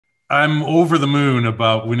I'm over the moon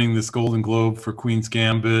about winning this Golden Globe for Queen's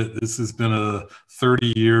Gambit. This has been a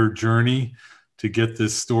 30-year journey to get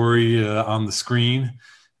this story on the screen.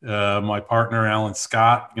 My partner, Alan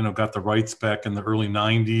Scott, got the rights back in the early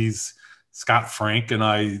 90s. Scott Frank and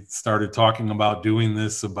I started talking about doing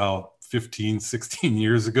this about 15, 16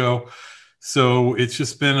 years ago. So it's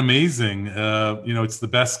just been amazing. It's the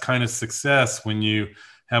best kind of success when you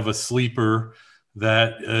have a sleeper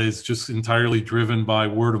that is just entirely driven by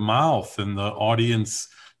word of mouth, and the audience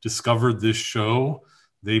discovered this show.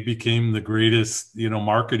 They became the greatest,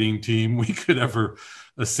 marketing team we could ever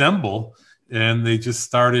assemble. And they just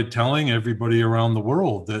started telling everybody around the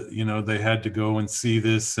world that, they had to go and see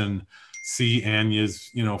this and see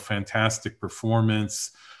Anya's, fantastic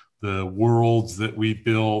performance. The worlds that we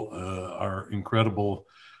built, our incredible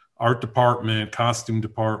art department, costume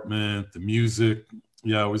department, the music.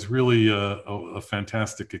 Yeah, it was really a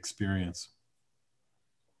fantastic experience.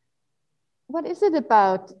 What is it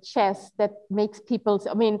about chess that makes people,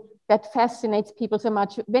 that fascinates people so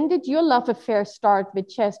much? When did your love affair start with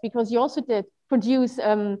chess? Because you also did produce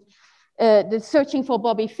the Searching for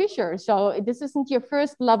Bobby Fischer. So this isn't your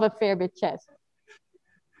first love affair with chess.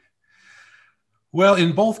 Well,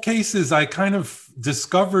 in both cases, I kind of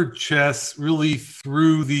discovered chess really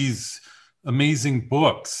through these amazing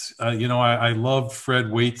books. I loved Fred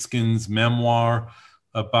Waitskin's memoir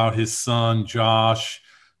about his son, Josh.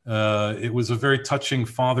 It was a very touching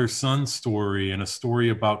father-son story and a story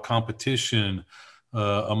about competition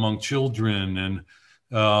among children. And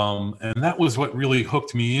that was what really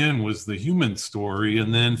hooked me in, was the human story.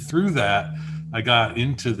 And then through that, I got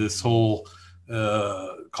into this whole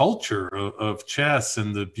culture of chess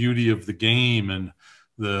and the beauty of the game and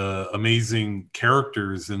the amazing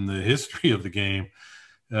characters in the history of the game.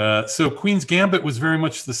 So Queen's Gambit was very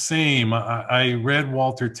much the same. I read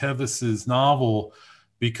Walter Tevis's novel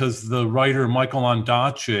because the writer Michael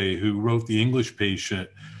Ondaatje, who wrote The English Patient,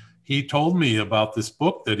 he told me about this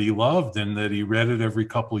book that he loved and that he read it every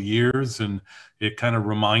couple of years, and it kind of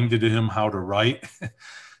reminded him how to write.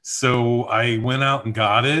 So I went out and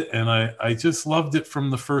got it, and I just loved it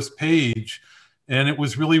from the first page. And it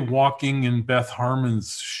was really walking in Beth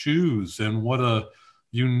Harmon's shoes, and what a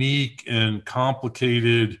unique and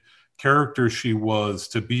complicated character she was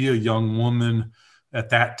to be a young woman at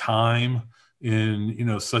that time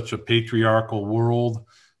in, such a patriarchal world,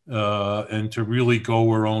 and to really go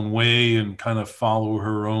her own way and kind of follow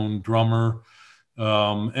her own drummer.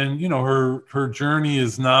 Her journey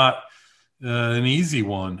is not an easy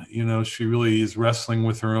one. She really is wrestling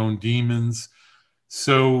with her own demons.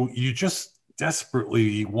 So you just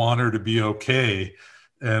desperately want her to be okay,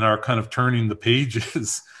 and are kind of turning the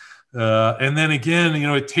pages. And then again,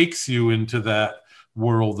 it takes you into that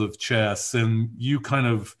world of chess, and you kind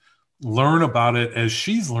of learn about it as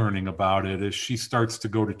she's learning about it, as she starts to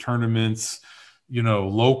go to tournaments,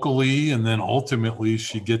 locally. And then ultimately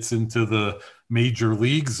she gets into the major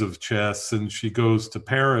leagues of chess, and she goes to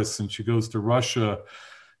Paris and she goes to Russia.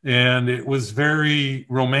 And it was very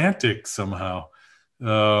romantic somehow.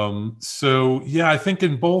 So yeah, I think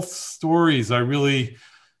in both stories, I really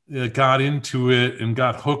got into it and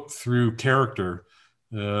got hooked through character,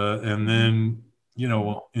 and then,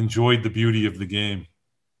 enjoyed the beauty of the game.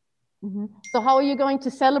 Mm-hmm. So how are you going to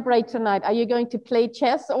celebrate tonight? Are you going to play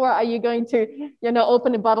chess, or are you going to,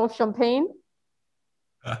 open a bottle of champagne?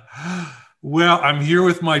 Well, I'm here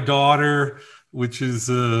with my daughter, which is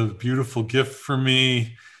a beautiful gift for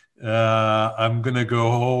me. I'm going to go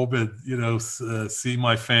home and, see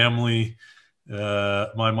my family.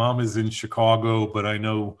 My mom is in Chicago, but I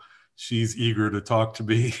know she's eager to talk to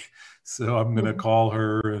me. So I'm going to call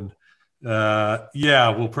her, and yeah,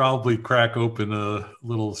 we'll probably crack open a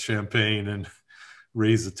little champagne and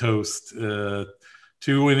raise a toast to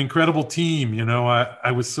an incredible team.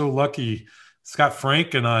 I was so lucky. Scott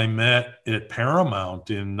Frank and I met at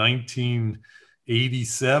Paramount in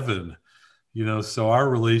 1987. So our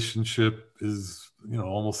relationship is,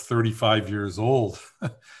 almost 35 years old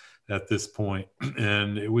at this point.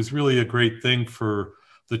 And it was really a great thing for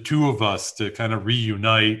the two of us to kind of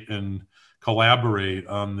reunite and collaborate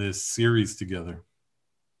on this series together.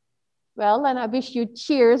 Well, and I wish you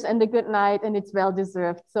cheers and a good night, and it's well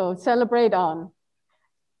deserved. So celebrate on.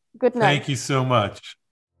 Good night. Thank you so much.